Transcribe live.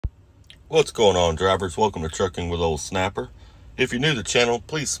What's going on, drivers? Welcome to Trucking with Old Snapper. If you're new to the channel,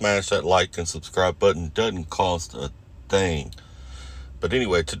 please smash that like and subscribe button. Doesn't cost a thing. But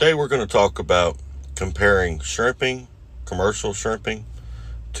anyway, today we're going to talk about comparing shrimping, commercial shrimping,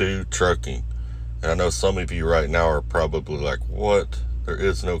 to trucking. And I know some of you right now are probably like, what? There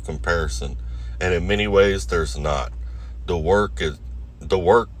is no comparison. And in many ways, there's not. The work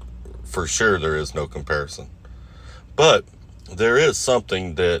for sure, there is no comparison. But there is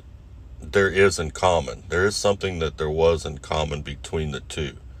something that there is in common. There is something that there was in common between the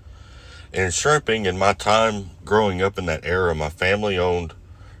two. In shrimping, in my time growing up in that era, my family owned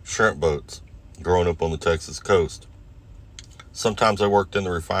shrimp boats growing up on the Texas coast. Sometimes I worked in the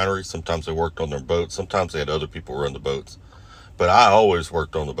refinery, sometimes I worked on their boats, sometimes they had other people run the boats. But I always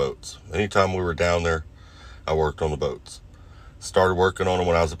worked on the boats. Anytime we were down there, I worked on the boats. Started working on them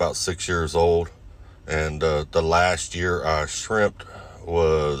when I was about 6 years old. And the last year I shrimped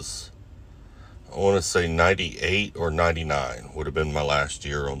was, I want to say 98 or 99 would have been my last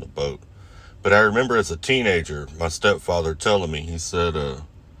year on the boat. But I remember as a teenager, my stepfather telling me, he said,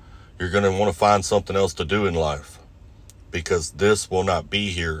 you're going to want to find something else to do in life because this will not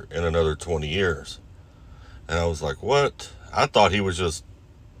be here in another 20 years. And I was like, what? I thought he was just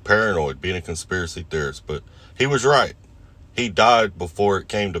paranoid, being a conspiracy theorist, but he was right. He died before it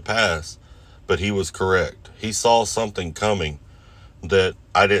came to pass, but he was correct. He saw something coming that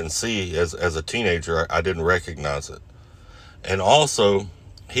I didn't see as a teenager. I didn't recognize it. And also,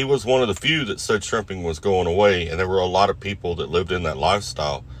 he was one of the few that said shrimping was going away, and there were a lot of people that lived in that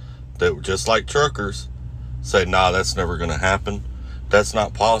lifestyle that were just like truckers, said, nah, that's never going to happen. That's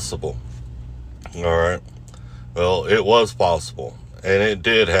not possible. All right. Well, it was possible, and it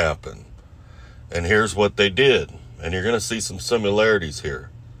did happen. And here's what they did. And you're going to see some similarities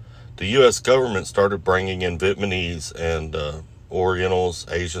here. The U.S. government started bringing in Vietnamese and Orientals,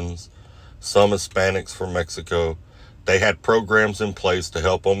 Asians, some Hispanics from Mexico. They had programs in place to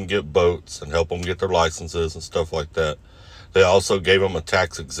help them get boats and help them get their licenses and stuff like that. They also gave them a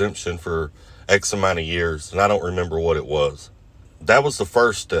tax exemption for X amount of years, and I don't remember what it was. That was the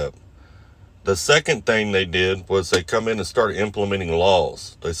first step. The second thing they did was they come in and started implementing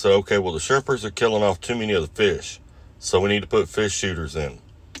laws. They said, okay, well, the shrimpers are killing off too many of the fish, so we need to put fish shooters in.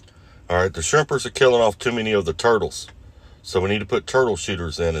 All right, the shrimpers are killing off too many of the turtles, so we need to put turtle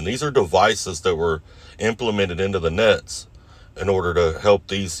shooters in. And these are devices that were implemented into the nets in order to help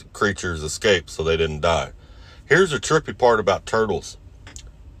these creatures escape so they didn't die. Here's the trippy part about turtles.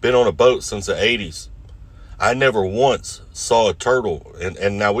 Been on a boat since the 80s. I never once saw a turtle.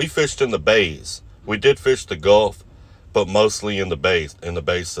 And now we fished in the bays. We did fish the Gulf, but mostly in the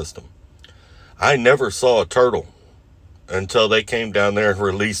bay system. I never saw a turtle until they came down there and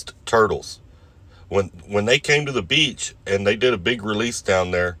released turtles. When they came to the beach and they did a big release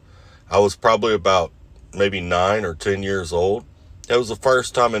down there, I was probably about maybe 9 or 10 years old. That was the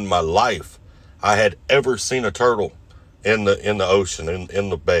first time in my life I had ever seen a turtle in the ocean, in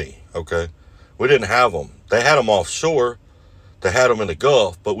the bay, okay? We didn't have them. They had them offshore. They had them in the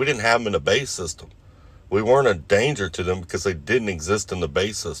Gulf, but we didn't have them in the bay system. We weren't a danger to them because they didn't exist in the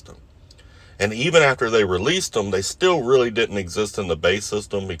bay system. And even after they released them, they still really didn't exist in the bay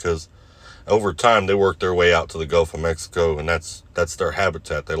system because over time they worked their way out to the Gulf of Mexico, and that's their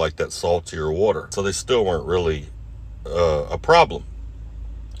habitat. They like that saltier water. So they still weren't really a problem.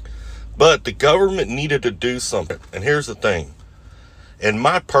 But the government needed to do something. And here's the thing. In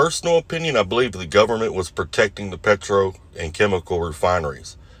my personal opinion, I believe the government was protecting the petro and chemical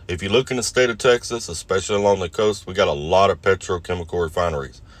refineries. If you look in the state of Texas, especially along the coast, we got a lot of petrochemical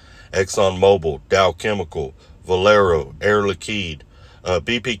refineries. ExxonMobil, Dow Chemical, Valero, Air Liquide,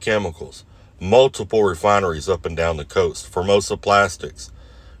 BP Chemicals, multiple refineries up and down the coast, Formosa Plastics,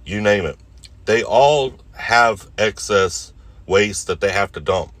 you name it. They all have excess waste that they have to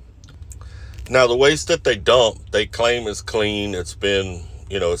dump. Now, the waste that they dump, they claim is clean. It's been,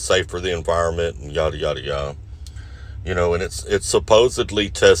 it's safe for the environment and yada, yada, yada. And it's supposedly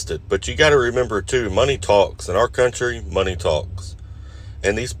tested. But you got to remember, too, money talks. In our country, money talks.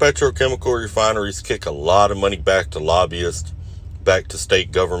 And these petrochemical refineries kick a lot of money back to lobbyists, back to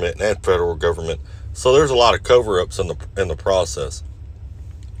state government and federal government. So there's a lot of cover-ups in the process.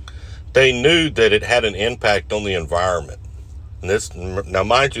 They knew that it had an impact on the environment. And now,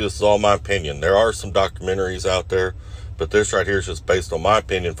 mind you, this is all my opinion. There are some documentaries out there, but this right here is just based on my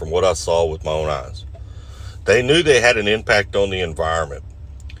opinion from what I saw with my own eyes. They knew they had an impact on the environment,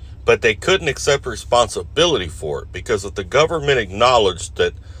 but they couldn't accept responsibility for it because if the government acknowledged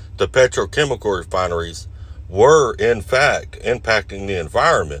that the petrochemical refineries were, in fact, impacting the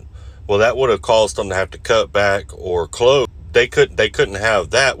environment, well, that would have caused them to have to cut back or close they couldn't have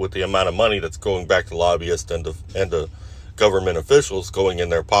that with the amount of money that's going back to lobbyists and to government officials going in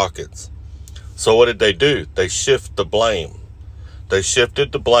their pockets. So what did they do? They shift the blame. They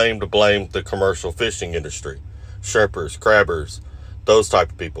shifted the blame to blame the commercial fishing industry, shrimpers, crabbers, those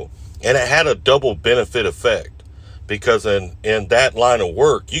type of people. And it had a double benefit effect, because in that line of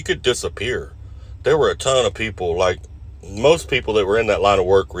work, you could disappear. There were a ton of people, like most people that were in that line of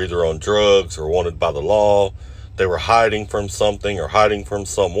work were either on drugs or wanted by the law. They were hiding from something or hiding from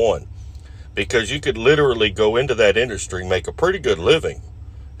someone, because you could literally go into that industry, make a pretty good living.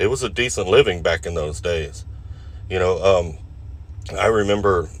 It was a decent living back in those days. I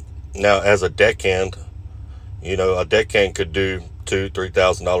remember now as a deckhand, a deckhand could do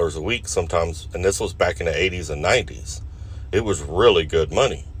 $2,000-$3,000 a week sometimes. And this was back in the 80s and 90s. It was really good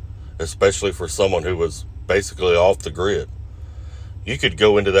money, especially for someone who was basically off the grid. You could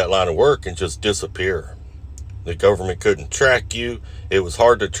go into that line of work and just disappear. The government couldn't track you. It was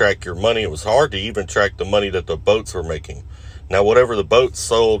hard to track your money. It was hard to even track the money that the boats were making. Now, whatever the boats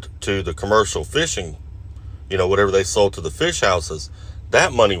sold to the commercial fishing, whatever they sold to the fish houses,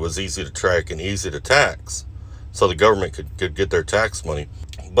 that money was easy to track and easy to tax. So the government could get their tax money.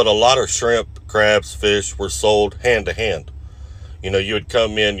 But a lot of shrimp, crabs, fish were sold hand to hand. You would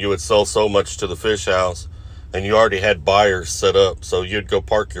come in, you would sell so much to the fish house, and you already had buyers set up. So you'd go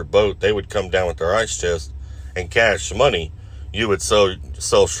park your boat. They would come down with their ice chest and cash money. You would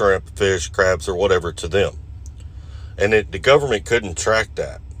sell shrimp, fish, crabs, or whatever to them. And the government couldn't track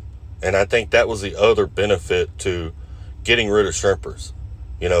that. And I think that was the other benefit to getting rid of shrimpers.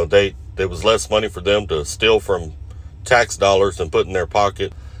 There was less money for them to steal from tax dollars and put in their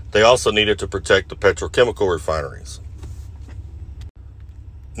pocket. They also needed to protect the petrochemical refineries.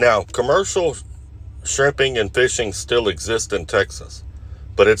 Now, commercial shrimping and fishing still exist in Texas,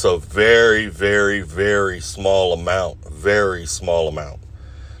 but it's a very, very, very small amount. Very small amount.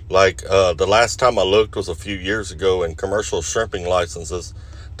 Like the last time I looked was a few years ago, in commercial shrimping licenses,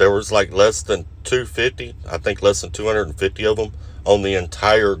 there was like less than 250, I think less than 250 of them on the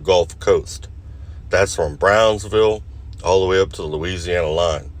entire Gulf Coast. That's from Brownsville all the way up to the Louisiana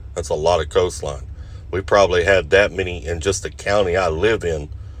line. That's a lot of coastline. We probably had that many in just the county I live in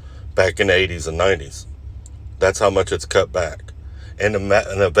back in the 80s and 90s. That's how much it's cut back. And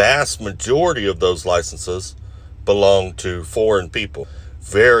a vast majority of those licenses belong to foreign people.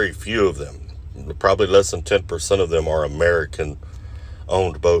 Very few of them, probably less than 10% of them, are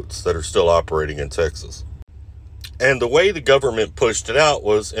American-owned boats that are still operating in Texas. And the way the government pushed it out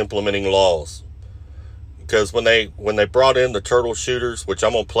was implementing laws. Because when they brought in the turtle shooters, which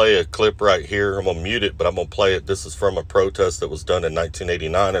I'm going to play a clip right here. I'm going to mute it, but I'm going to play it. This is from a protest that was done in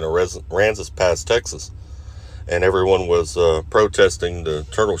 1989 in Aransas Pass, Texas. And everyone was protesting the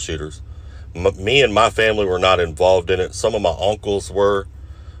turtle shooters. Me and my family were not involved in it. Some of my uncles were,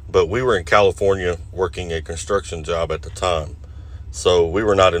 but we were in California working a construction job at the time. So we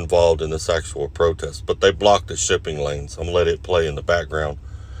were not involved in this actual protest, but they blocked the shipping lanes. I'm going to let it play in the background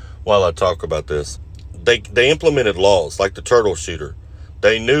while I talk about this. They implemented laws like the turtle shooter.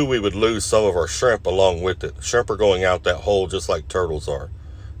 They knew we would lose some of our shrimp along with it. Shrimp are going out that hole just like turtles are.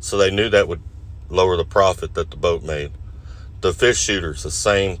 So they knew that would lower the profit that the boat made. The fish shooters, the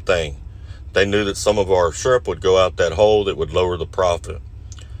same thing. They knew that some of our shrimp would go out that hole that would lower the profit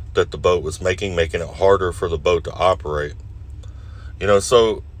that the boat was making it harder for the boat to operate.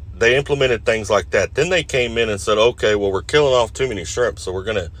 So they implemented things like that. Then they came in and said, okay, well, we're killing off too many shrimp, so we're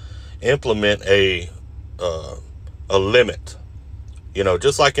going to implement a limit.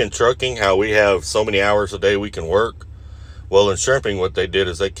 Just like in trucking, how we have so many hours a day we can work. Well, in shrimping, what they did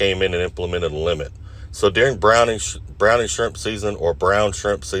is they came in and implemented a limit. So during browning shrimp season, or brown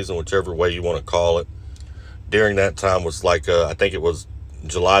shrimp season, whichever way you want to call it, during that time was like, I think it was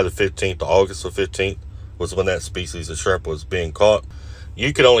July the 15th to August the 15th was when that species of shrimp was being caught.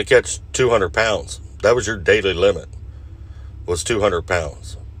 You could only catch 200 pounds. That was your daily limit, was 200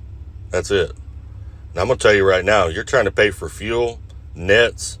 pounds. That's it. Now, I'm going to tell you right now, you're trying to pay for fuel,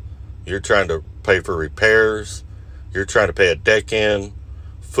 nets, you're trying to pay for repairs, you're trying to pay a deckhand,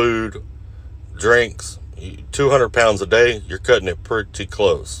 food, drinks, 200 pounds a day, you're cutting it pretty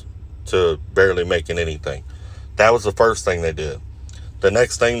close to barely making anything. That was the first thing they did. The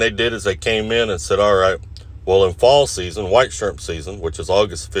next thing they did is they came in and said, all right, well, in fall season, white shrimp season, which is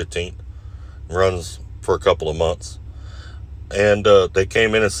August 15th, runs for a couple of months. And they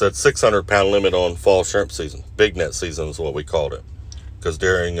came in and said 600-pound limit on fall shrimp season. Big net season is what we called it. Because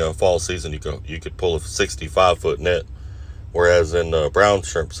during fall season, you could pull a 65-foot net. Whereas in brown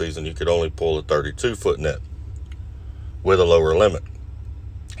shrimp season, you could only pull a 32-foot net with a lower limit.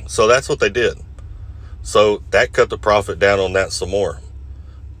 So that's what they did. So that cut the profit down on that some more.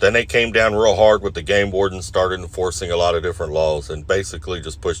 Then they came down real hard with the game warden, started enforcing a lot of different laws and basically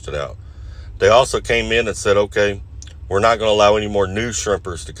just pushed it out. They also came in and said, okay, we're not going to allow any more new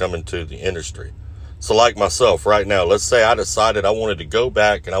shrimpers to come into the industry. So like myself right now, let's say I decided I wanted to go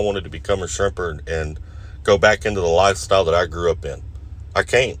back and I wanted to become a shrimper and go back into the lifestyle that I grew up in. I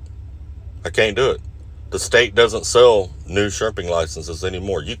can't do it. The state doesn't sell new shrimping licenses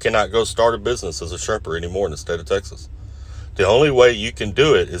anymore. You cannot go start a business as a shrimper anymore in the state of Texas. The only way you can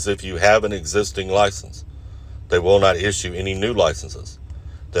do it is if you have an existing license. They will not issue any new licenses.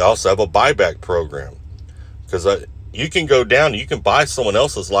 They also have a buyback program, because you can go down and you can buy someone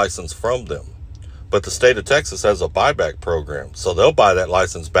else's license from them. But the state of Texas has a buyback program, so they'll buy that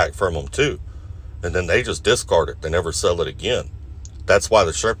license back from them too. And then they just discard it. They never sell it again. That's why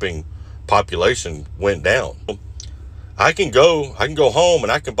the shrimping population went down. I can go home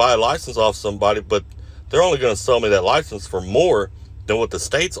and I can buy a license off somebody, but they're only going to sell me that license for more than what the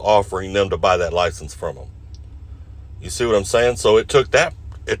state's offering them to buy that license from them. You see what I'm saying? So it took that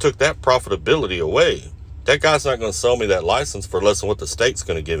profitability away. That guy's not going to sell me that license for less than what the state's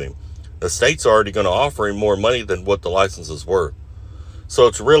going to give him. The state's already going to offer him more money than what the licenses were. So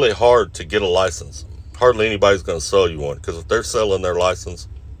it's really hard to get a license. Hardly anybody's going to sell you one, because if they're selling their license,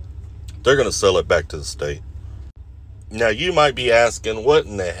 they're going to sell it back to the state. Now, you might be asking, what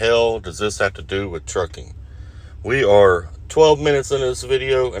in the hell does this have to do with trucking? We are 12 minutes into this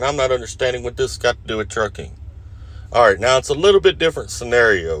video, and I'm not understanding what this got to do with trucking. All right, now it's a little bit different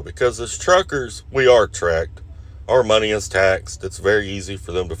scenario, because as truckers, we are tracked. Our money is taxed. It's very easy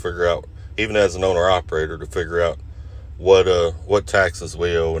for them to figure out, even as an owner-operator, to figure out what taxes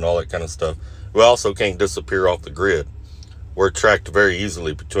we owe and all that kind of stuff. We also can't disappear off the grid. We're tracked very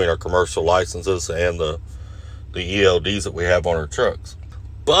easily between our commercial licenses and the ELDs that we have on our trucks.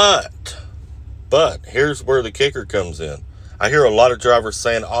 But here's where the kicker comes in. I hear a lot of drivers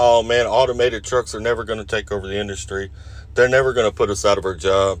saying, oh man, automated trucks are never going to take over the industry. They're never going to put us out of our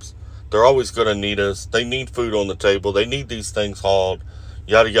jobs. They're always going to need us. They need food on the table. They need these things hauled,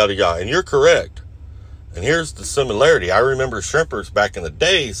 yada, yada, yada. And you're correct. And here's the similarity. I remember shrimpers back in the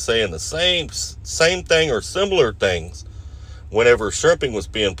day saying the same thing or similar things whenever shrimping was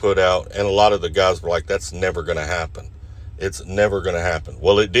being put out, and a lot of the guys were like, that's never going to happen. It's never going to happen.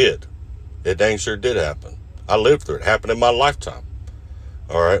 Well, it did. It dang sure did happen. I lived through it. It happened in my lifetime.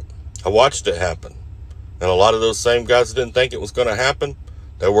 All right. I watched it happen. And a lot of those same guys that didn't think it was going to happen,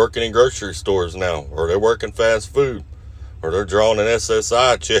 they're working in grocery stores now, or they're working fast food, or they're drawing an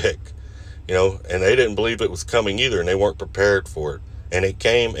SSI check, you know, and they didn't believe it was coming either, and they weren't prepared for it. And it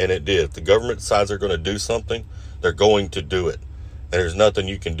came, and it did. If the government decides they're going to do something, they're going to do it. And there's nothing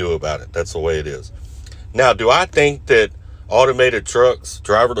you can do about it. That's the way it is. Now, do I think that automated trucks,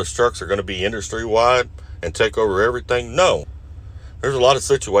 driverless trucks, are going to be industry-wide and take over everything? No. There's a lot of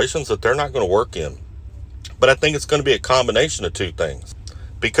situations that they're not going to work in. But I think it's going to be a combination of two things.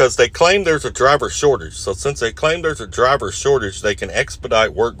 Because they claim there's a driver shortage. So since they claim there's a driver shortage, they can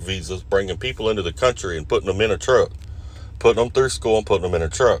expedite work visas, bringing people into the country and putting them in a truck. Putting them through school and putting them in a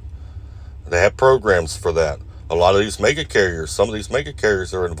truck. They have programs for that. A lot of these mega carriers, some of these mega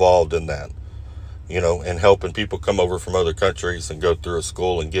carriers are involved in that, you know, and helping people come over from other countries and go through a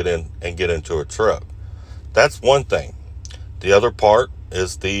school and get into a truck. That's one thing. The other part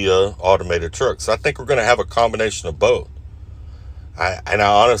is the automated trucks. I think we're going to have a combination of both. I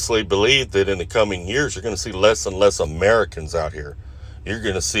honestly believe that in the coming years, you're going to see less and less Americans out here. You're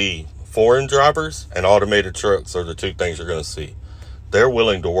going to see foreign drivers and automated trucks are the two things you're going to see. They're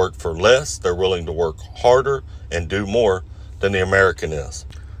willing to work for less. They're willing to work harder and do more than the American is.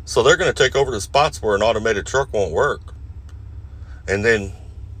 So they're going to take over the spots where an automated truck won't work. And then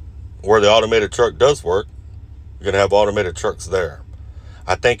where the automated truck does work, you're going to have automated trucks there.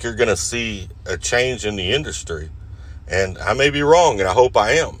 I think you're going to see a change in the industry. And I may be wrong, and I hope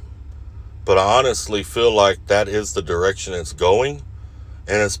I am. But I honestly feel like that is the direction it's going.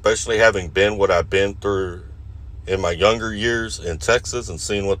 And especially having been what I've been through in my younger years in Texas and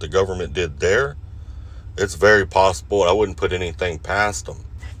seeing what the government did there, it's very possible. I wouldn't put anything past them.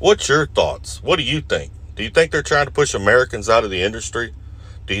 What's your thoughts? What do you think? Do you think they're trying to push Americans out of the industry?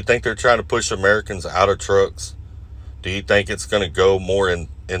 Do you think they're trying to push Americans out of trucks? Do you think it's going to go more in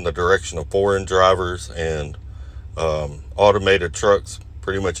the direction of foreign drivers and automated trucks,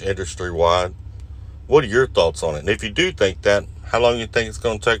 pretty much industry-wide? What are your thoughts on it? And if you do think that, how long do you think it's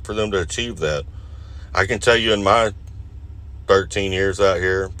going to take for them to achieve that? I can tell you in my 13 years out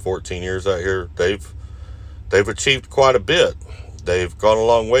here, 14 years out here, they've achieved quite a bit. They've gone a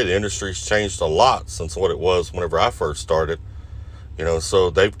long way. The industry's changed a lot since what it was whenever I first started. So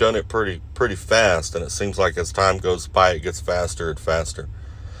they've done it pretty fast, and it seems like as time goes by, it gets faster and faster.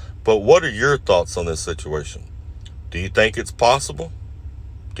 But what are your thoughts on this situation? Do you think it's possible?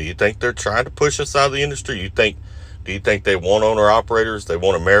 Do you think they're trying to push us out of the industry? Do you think they want owner-operators, they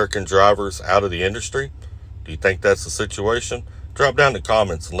want American drivers out of the industry? Do you think that's the situation? Drop down in the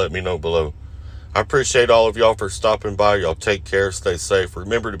comments and let me know below. I appreciate all of y'all for stopping by. Y'all take care, stay safe.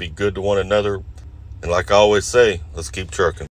 Remember to be good to one another. And like I always say, let's keep trucking.